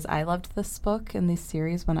 because I loved this book and this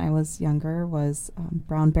series when I was younger, was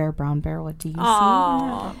Brown Bear, What Do You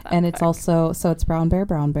See? And it's also, so it's Brown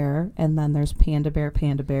Bear, and then there's Panda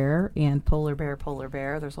Bear, and Polar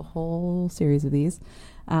Bear. There's a whole series of these.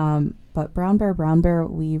 But Brown Bear,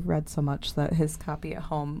 we read so much that his copy at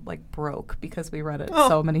home broke because we read it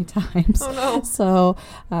so many times. Oh no. So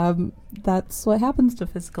that's what happens to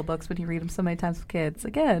physical books when you read them so many times with kids.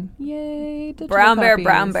 Again, yay! Brown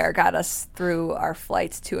Bear got us through our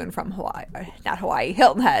flights to and from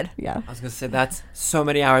Hilton Head. Yeah. I was going to say, that's so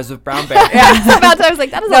many hours of Brown Bear. I was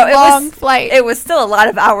like, that is a long flight. It was still a lot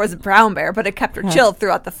of hours of Brown Bear, but it kept her chilled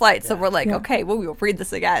throughout the flight. So we're like, okay, well, we'll read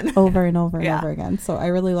this again. Over and over and over again. So I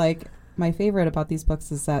really like, my favorite about these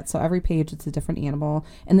books is that, so every page it's a different animal,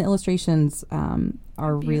 and the illustrations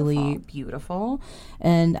are really beautiful.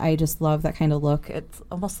 And I just love that kind of look. It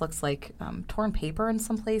almost looks like torn paper in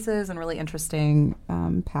some places and really interesting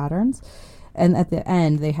patterns. And at the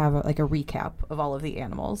end, they have a recap of all of the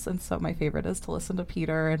animals. And so my favorite is to listen to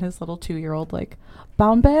Peter and his little 2-year-old,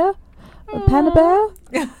 Brown Bear, Panda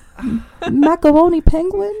Bear, Macaroni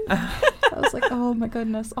Penguin. I was like, oh my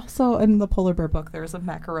goodness. Also, in the Polar Bear book, there's a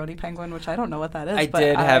macaroni penguin, which I don't know what that is. I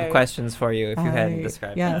did have questions for you if you hadn't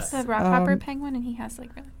described It's a rockhopper penguin, and he has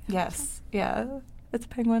really. Yes. Yeah. It's a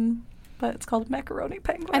penguin. but it's called Macaroni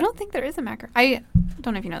Penguin. I don't think there is a macaron. I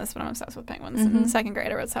don't know if you know this, but I'm obsessed with penguins. In second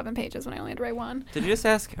grade, I wrote 7 pages when I only had to write 1. Did you just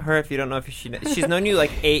ask her if you don't know if she's known you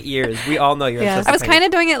like 8 years? We all know you're. Yes. I was kind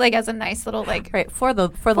of doing it like as a nice little like. Right, for the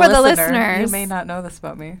the listener, listeners. you may not know this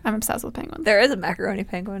about me. I'm obsessed with penguins. There is a macaroni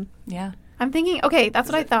penguin. Yeah. I'm thinking. Okay, that's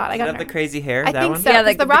what I thought. I Is got that the crazy hair? I that think one? so. Yeah, Yeah,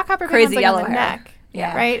 like the the rockhopper crazy penguin's like yellow on the hair. neck.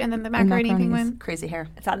 Yeah. Right, and then the macaroni penguin. Crazy hair.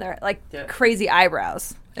 It's on there. Like Yeah. crazy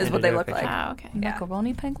eyebrows is I what did they have a look picture. like. Oh, okay. Yeah.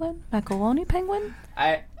 Macaroni penguin? Macaroni penguin?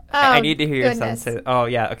 I need to hear your son goodness. say. Oh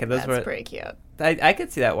yeah, okay. Those That's were. pretty cute. I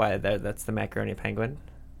could see that why that's the macaroni penguin.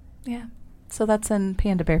 Yeah. So that's in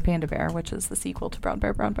Panda Bear, which is the sequel to Brown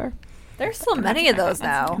Bear. There's so many of those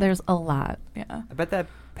now. There's a lot. Yeah. I bet that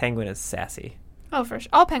penguin is sassy. Oh, for sure.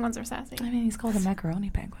 All penguins are sassy. I mean, he's called a macaroni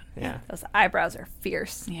penguin. Yeah. Those eyebrows are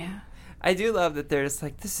fierce. Yeah. I do love that there's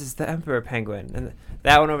like this is the emperor penguin and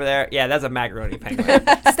that one over there. Yeah, that's a macaroni penguin.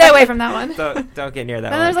 Stay away from that one. Don't get near that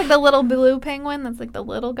Then one. there's like the little blue penguin. That's like the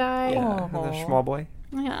little guy. yeah, Oh. the small boy.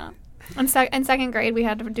 Yeah. In second grade, we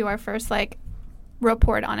had to do our first like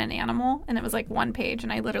report on an animal, and it was like 1 page,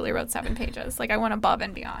 and I literally wrote 7 pages. Like I went above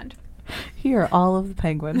and beyond. Here are all of the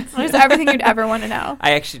penguins. There's everything you'd ever want to know.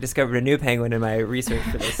 I actually discovered a new penguin in my research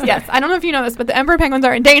for this. Yes, I don't know if you know this, but the emperor penguins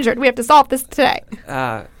are endangered. We have to solve this today.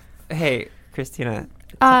 Hey, Christina.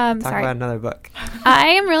 Talk Sorry. about another book. I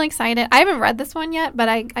am really excited. I haven't read this one yet, but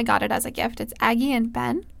I got it as a gift. It's Aggie and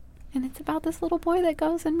Ben, and it's about this little boy that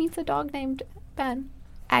goes and meets a dog named Ben.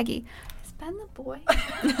 Aggie. Is Ben the boy?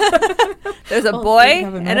 There's a Well, boy we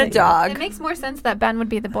haven't and read a it yet. dog. It makes more sense that Ben would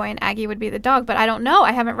be the boy and Aggie would be the dog, but I don't know.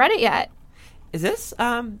 I haven't read it yet. Is this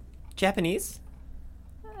Japanese?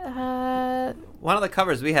 Uh, One of the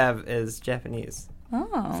covers we have is Japanese.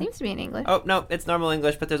 Oh. seems to be in English. Oh no, it's normal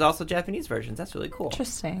English, but there's also Japanese versions. That's really cool.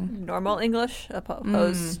 Interesting. Normal English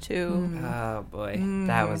opposed to. Oh boy,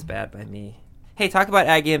 that was bad by me. Hey, talk about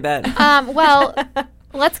Aggie and Ben. Well,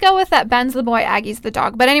 let's go with that. Ben's the boy, Aggie's the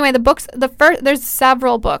dog. But anyway, the books. There's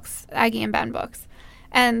several books, Aggie and Ben books,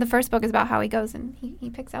 and the first book is about how he goes and he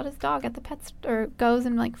picks out his dog at the pet store, or goes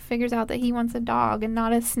and like figures out that he wants a dog and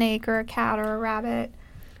not a snake or a cat or a rabbit.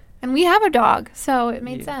 And we have a dog, so it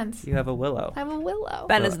made sense. You have a willow. I have a willow.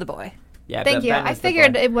 Ben is the boy. Yeah, Thank you. Ben I is the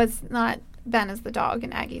figured boy. it was not Ben is the dog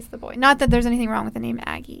and Aggie's the boy. Not that there's anything wrong with the name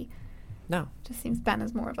Aggie. No. Just seems Ben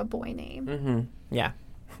is more of a boy name. Mm-hmm. Yeah.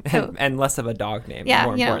 So- and less of a dog name. Yeah,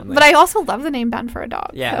 more you know. importantly. But I also love the name Ben for a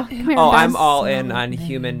dog. Yeah. So, come here, Oh, Ben. I'm all So in on many.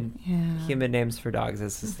 human Yeah. names for dogs.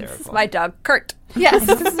 It's hysterical. This is my dog, Kurt. Yes,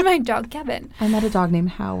 this is my dog, Kevin. I met a dog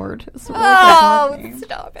named Howard. It's a really Oh, good name.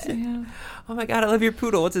 stop it. Yeah. Oh my god, I love your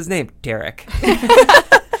poodle. What's his name? Derek.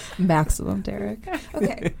 Maximum Derek.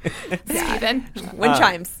 Okay. Steven. Wind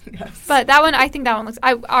chimes. But that one, I think that one looks.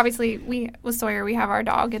 Obviously, with Sawyer, we have our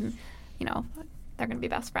dog, and you know, they're gonna be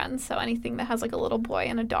best friends. So anything that has like a little boy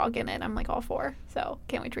and a dog in it, I'm like all for. So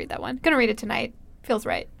can't wait to read that one. Gonna read it tonight. Feels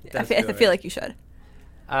right. I feel like you should.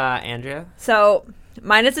 Andrea? So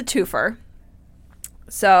mine is a twofer.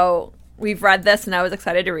 So we've read this, and I was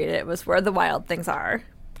excited to read it. It was Where the Wild Things Are.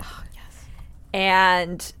 Oh yes.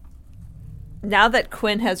 And now that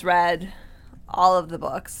Quinn has read all of the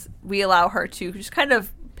books, we allow her to just kind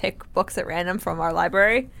of pick books at random from our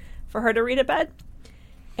library for her to read at bed.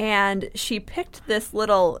 And she picked this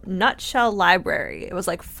little nutshell library. It was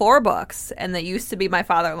like 4 books, and they used to be my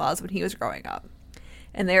father-in-law's when he was growing up.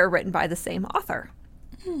 And they were written by the same author.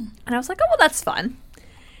 And I was like, oh, well, that's fun.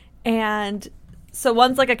 And so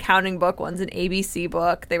one's like a counting book, one's an ABC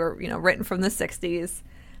book. They were, written from the 60s.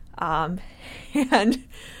 And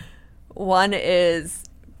one is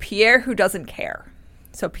Pierre Who Doesn't Care.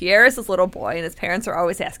 So Pierre is this little boy, and his parents are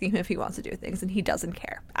always asking him if he wants to do things, and he doesn't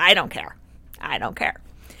care. I don't care. I don't care.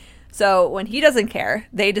 So when he doesn't care,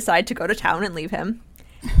 they decide to go to town and leave him.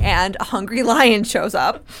 And a hungry lion shows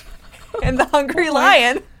up. And the hungry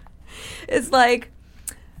lion is like,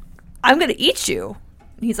 I'm going to eat you.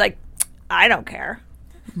 And he's like, I don't care.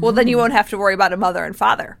 Well, then you won't have to worry about a mother and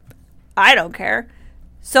father. I don't care.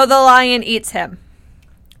 So the lion eats him.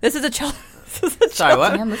 This is a child. Sorry,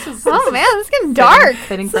 what? Damn, this is Oh man, this is getting dark.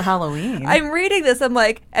 fitting for Halloween. I'm reading this. I'm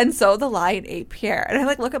like, and so the lion ate Pierre. And I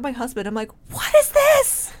like look at my husband. I'm like, what is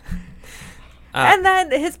this? And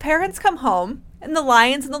then his parents come home, and the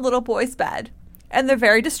lion's in the little boy's bed. And they're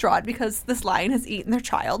very distraught because this lion has eaten their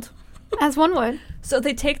child. As one would. So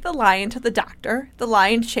they take the lion to the doctor. The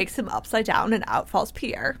lion shakes him upside down, and out falls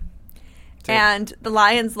Pierre. And the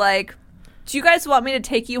lion's like, do you guys want me to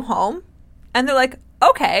take you home? And they're like,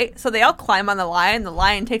 okay. So they all climb on the lion. The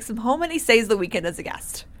lion takes him home, and he stays the weekend as a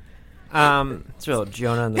guest. It's a real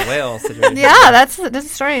Jonah and the whale situation. Yeah,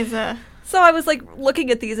 this story is So I was like looking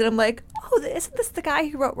at these and I'm like, oh, isn't this the guy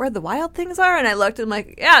who wrote Where the Wild Things Are? And I looked and I'm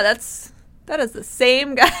like, yeah, that is the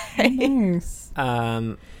same guy. Nice. You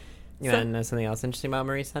want to know something else interesting about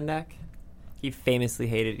Maurice Sendak? He famously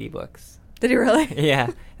hated ebooks. Did he really?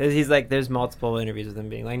 Yeah. He's like, there's multiple interviews with him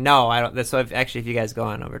being like, no, I don't. So if you guys go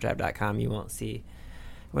on overdrive.com, you won't see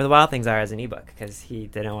Where the Wild Things Are as an ebook because he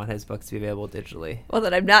didn't want his books to be available digitally. Well,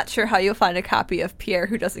 then I'm not sure how you'll find a copy of Pierre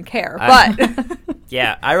Who Doesn't Care, but...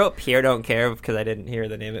 Yeah, I wrote Pierre Don't Care because I didn't hear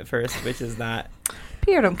the name at first, which is not...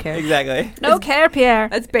 Pierre don't care. Exactly. No care, Pierre.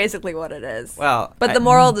 That's basically what it is. Well, But the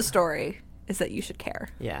moral of the story is that you should care.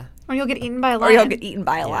 Yeah. Or you'll get eaten by a Or lion. you'll get eaten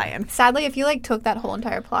by a lion. Sadly, if you like took that whole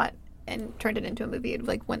entire plot and turned it into a movie, it'd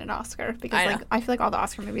like win an Oscar because I know. like I feel like all the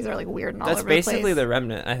Oscar movies are like weird and all That's over the place. basically The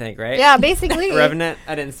Revenant, I think, right? Yeah, basically. Revenant?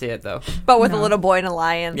 I didn't see it, though. But with a little boy and a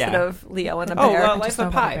lion instead Yeah. of Leo and a Oh, bear. well, Just Life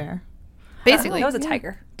of know about a Pi. bear. Basically. That was a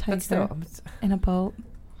tiger. Tiger But still, in a boat.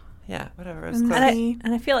 yeah, whatever. It was And close.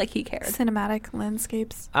 And I feel like he cared. Cinematic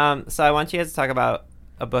landscapes. So I want you guys to talk about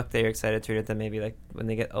a book that you're excited to read with them maybe like when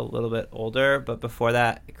they get a little bit older. But before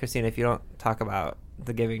that, Christina, if you don't talk about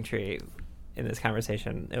The Giving Tree in this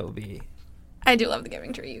conversation, it will be... I do love The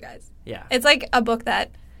Giving Tree, you guys. Yeah. It's like a book that,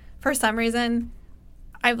 for some reason,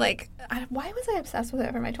 why was I obsessed with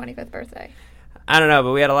it for my 25th birthday? I don't know,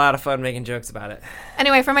 but we had a lot of fun making jokes about it.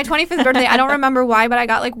 Anyway, for my 25th birthday, I don't remember why, but I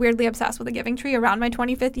got like weirdly obsessed with The Giving Tree around my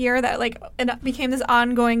 25th year that like it became this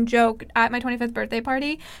ongoing joke at my 25th birthday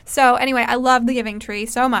party. So anyway, I love The Giving Tree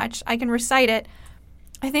so much. I can recite it.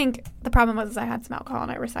 I think the problem was I had some alcohol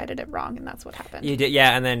and I recited it wrong, and that's what happened. You did,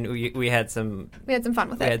 yeah, and then we had some... We had some fun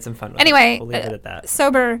with We it. had some fun with Anyway, it. We'll leave it at that.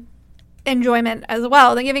 sober enjoyment as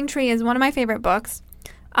well. The Giving Tree is one of my favorite books.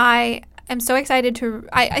 I am so excited to...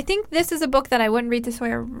 I think this is a book that I wouldn't read to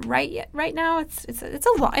Sawyer right now.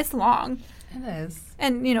 It's long. It is.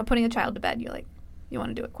 And, you know, putting a child to bed, you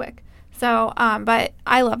want to do it quick. So, but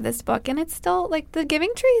I love this book, and it's still, like, The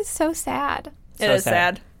Giving Tree is so sad. It is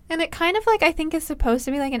sad. And it kind of, like, I think is supposed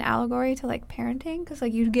to be, like, an allegory to, like, parenting, because,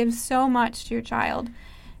 like, you give so much to your child,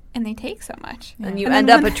 and they take so much. And you And end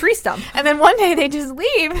then up one- a tree stump. And then one day they just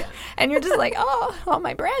leave, and you're just like, oh, all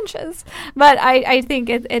my branches. But I think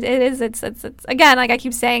it's again, like I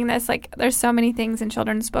keep saying this, like there's so many things in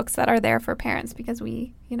children's books that are there for parents because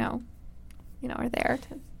we, are there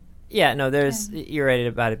to. Yeah, no, you're right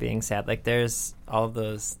about it being sad. Like, there's all of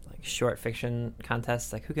those like short fiction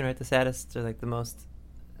contests, like who can write the saddest or like the most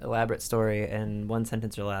elaborate story in one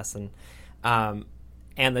sentence or less,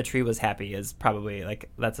 and the tree was happy is probably like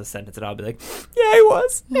that's a sentence that I'll be like, yeah, he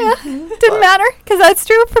was. Yeah, didn't matter because that's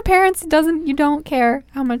true for parents. You don't care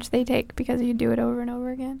how much they take because you do it over and over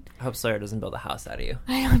again. I hope Sawyer doesn't build a house out of you.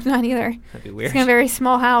 I hope not either. That'd be weird. It's gonna be a very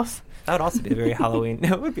small house. That would also be a very Halloween.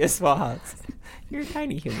 No, it would be a small house. You're a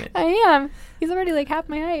tiny human. I am. He's already like half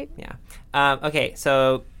my height. Yeah. Okay,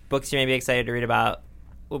 so books you may be excited to read about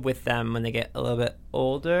with them when they get a little bit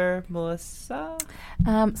older, Melissa?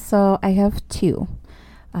 So I have two.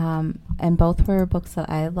 And both were books that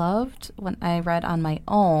I loved when I read on my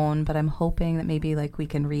own, but I'm hoping that maybe like we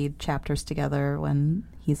can read chapters together when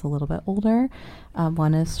he's a little bit older.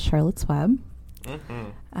 One is Charlotte's Web.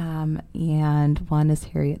 Mm-hmm. And one is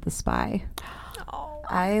Harriet the Spy.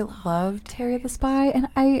 I loved Harriet the Spy, and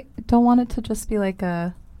I don't want it to just be like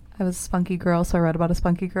I was a spunky girl, so I read about a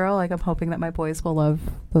spunky girl. Like, I'm hoping that my boys will love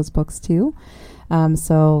those books too.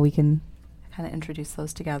 So we can kind of introduce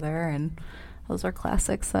those together, and those are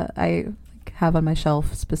classics that I have on my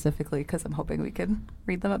shelf specifically because I'm hoping we can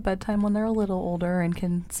read them at bedtime when they're a little older and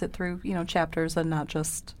can sit through, chapters and not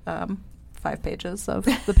just 5 pages of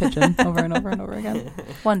The Pigeon over and over and over again.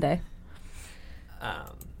 One day.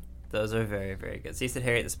 Those are very, very good. So you said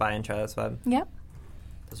Harriet the Spy and Charlotte's Web? Yep.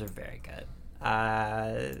 Those are very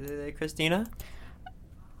good. Christina?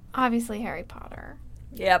 Obviously, Harry Potter.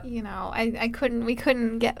 Yep. We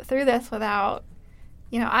couldn't get through this without,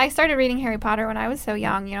 I started reading Harry Potter when I was so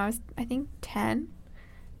young, I was, I think, 10.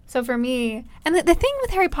 So for me, and the thing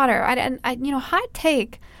with Harry Potter, hot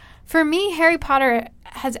take, for me, Harry Potter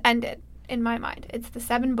has ended in my mind. It's the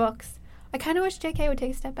 7 books. I kind of wish JK would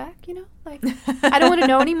take a step back, like I don't want to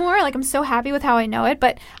know anymore. Like, I'm so happy with how I know it,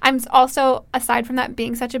 but I'm also, aside from that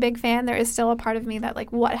being such a big fan, there is still a part of me that like,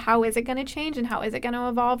 how is it going to change and how is it going to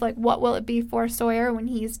evolve? Like, what will it be for Sawyer when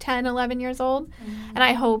he's 10, 11 years old? Mm-hmm. And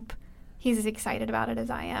I hope he's as excited about it as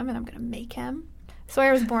I am, and I'm going to make him.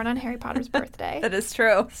 Sawyer was born on Harry Potter's birthday. That is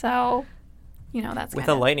true. So, that's with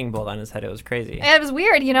a lightning bolt on his head. It was crazy. It was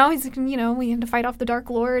weird, He's, we had to fight off the Dark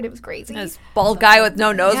Lord. It was crazy. This bald guy with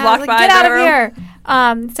no nose walked by. Get out the of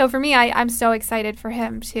room. here. So for me, I'm so excited for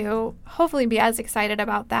him to hopefully be as excited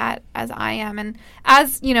about that as I am. And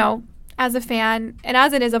as as a fan and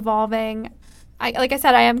as it is evolving, like I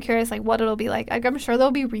said, I am curious like what it'll be like. I'm sure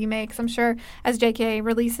there'll be remakes. I'm sure as JK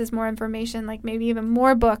releases more information, like maybe even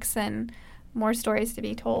more books and more stories to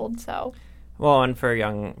be told. So, well, and for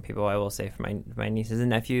young people, I will say for my nieces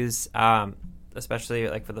and nephews, especially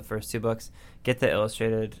like for the first 2 books, get the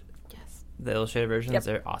illustrated. Yes. The illustrated versions. Yep.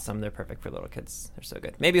 They're awesome. They're perfect for little kids. They're so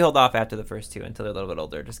good. Maybe hold off after the first 2 until they're a little bit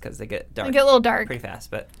older, just because they get dark. They get a little dark pretty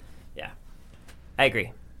fast. But yeah, I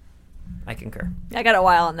agree. I concur. I got a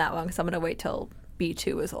while on that one because I'm going to wait till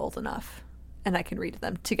B2 is old enough and I can read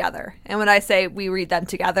them together. And when I say we read them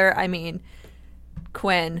together, I mean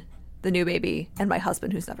Quinn, the new baby, and my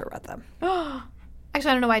husband who's never read them. Actually,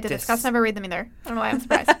 I don't know why I did this. Gus never read them either. I don't know why I'm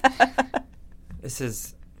surprised. This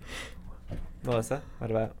is Melissa.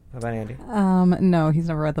 What about Andy? No, he's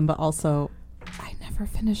never read them, but also I never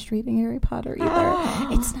finished reading Harry Potter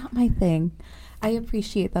either. It's not my thing. I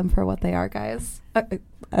appreciate them for what they are, guys.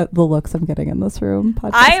 The looks I'm getting in this room.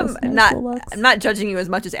 I'm not judging you as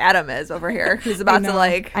much as Adam is over here, who's about to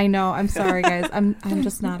like. I know. I'm sorry, guys. I'm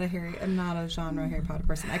just not I'm not a genre Harry Potter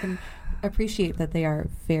person. I can appreciate that they are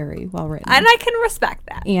very well written, and I can respect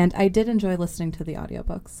that. And I did enjoy listening to the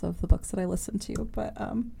audiobooks of the books that I listened to, but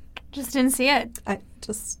just didn't see it. I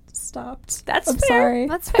just stopped. I'm fair. Sorry.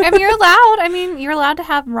 That's fair. I mean, you're allowed. You're allowed to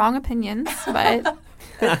have wrong opinions, but.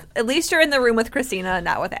 At least you're in the room with Christina,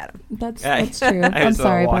 not with Adam. That's true. I'm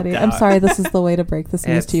sorry, buddy. I'm sorry. This is the way to break this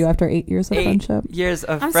news to you after 8 years of friendship. 8 years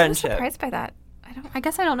of I'm friendship. so surprised by that. I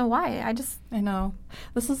guess I don't know why. I know.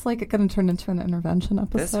 This is like going to turn into an intervention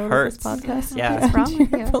episode. This hurts. Of this podcast. Yeah. What's wrong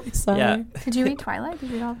with you? Really sorry. Yeah. Did you read Twilight?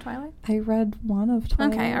 Did you read all of Twilight? I read one of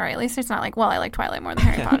Twilight. Okay, all right. At least it's not like, well, I like Twilight more than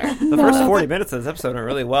Harry Potter. The first 40 minutes of this episode went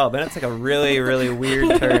really well. Then it's like a really, really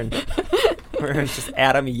weird turn. Where it's just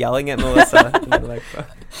Adam yelling at Melissa. And like,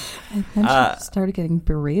 and then she started getting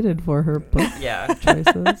berated for her book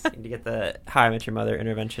choices. To get the How I Met Your Mother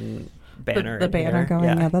intervention banner. The banner here. going.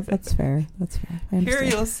 Yeah, that's fair. That's fair. Here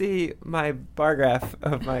you'll see my bar graph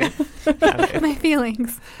of my my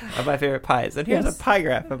feelings of my favorite pies, and here's a pie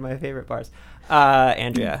graph of my favorite bars.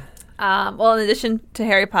 Andrea. Well, in addition to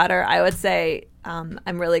Harry Potter, I would say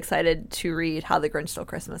I'm really excited to read How the Grinch Stole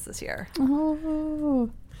Christmas this year.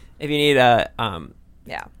 Oh. If you need an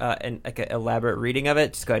elaborate reading of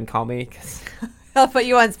it, just go ahead and call me. Cause I'll put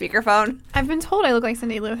you on speakerphone. I've been told I look like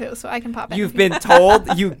Cindy Lou Who, so I can pop in. You've been told?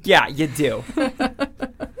 You do. It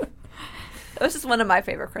was just one of my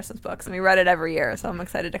favorite Christmas books, and we read it every year, so I'm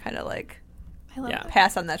excited to kind of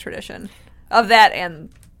pass on that tradition of that.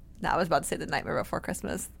 And I was about to say The Nightmare Before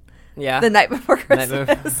Christmas. Yeah. The Night Before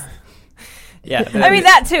Christmas. Yeah, I mean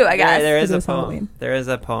that too. I guess there is a poem. Halloween. There is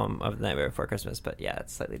a poem of The Nightmare Before Christmas, but yeah,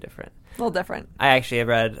 it's slightly different. A little different. I actually have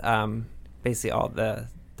read basically all the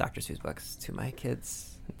Dr. Seuss books to my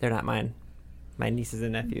kids. They're not mine. My nieces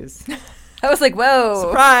and nephews. I was like, whoa.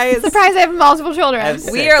 Surprise! Surprise, I have multiple children.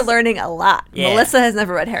 We are learning a lot. Yeah. Melissa has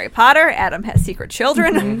never read Harry Potter. Adam has secret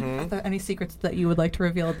children. Mm-hmm. Are there any secrets that you would like to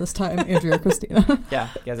reveal at this time, Andrea or Christina? Yeah.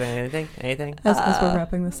 You guys have anything? As we're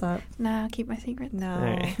wrapping this up. Nah, keep my secret. No.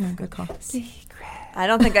 Right. No, good call. Secret. I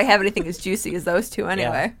don't think I have anything as juicy as those two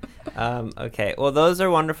anyway. Yeah. Okay. Well, those are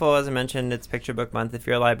wonderful. As I mentioned, it's Picture Book Month. If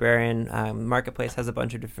you're a librarian, Marketplace has a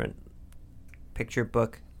bunch of different picture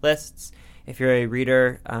book lists. If you're a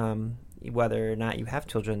reader, whether or not you have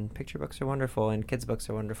children, picture books are wonderful and kids' books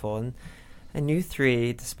are wonderful. And you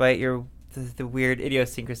three, despite the weird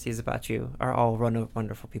idiosyncrasies about you, are all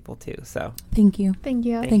wonderful people too. So thank you. Thank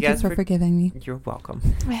you. Thank you for forgiving me. You're welcome.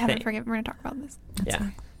 I haven't forgiven. We're going to talk about this. That's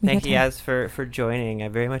fine. Thank you guys for joining. I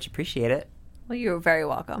very much appreciate it. Well, you're very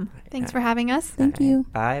welcome. Thanks for having us. Thank you.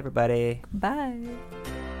 Bye, everybody. Bye.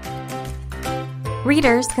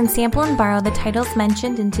 Readers can sample and borrow the titles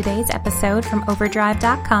mentioned in today's episode from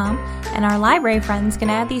Overdrive.com, and our library friends can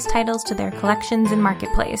add these titles to their collections in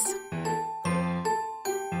Marketplace.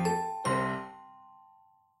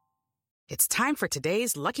 It's time for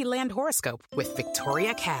today's Lucky Land horoscope with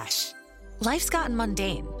Victoria Cash. Life's gotten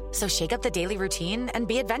mundane, so shake up the daily routine and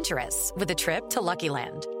be adventurous with a trip to Lucky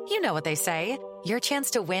Land. You know what they say. Your chance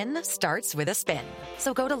to win starts with a spin.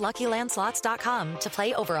 So go to LuckyLandSlots.com to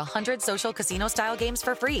play over 100 social casino-style games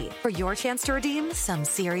for free for your chance to redeem some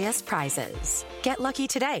serious prizes. Get lucky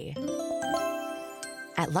today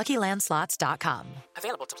at LuckyLandSlots.com.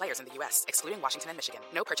 Available to players in the U.S., excluding Washington and Michigan.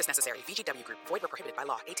 No purchase necessary. VGW Group. Void where prohibited by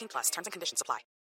law. 18+. Terms and conditions apply.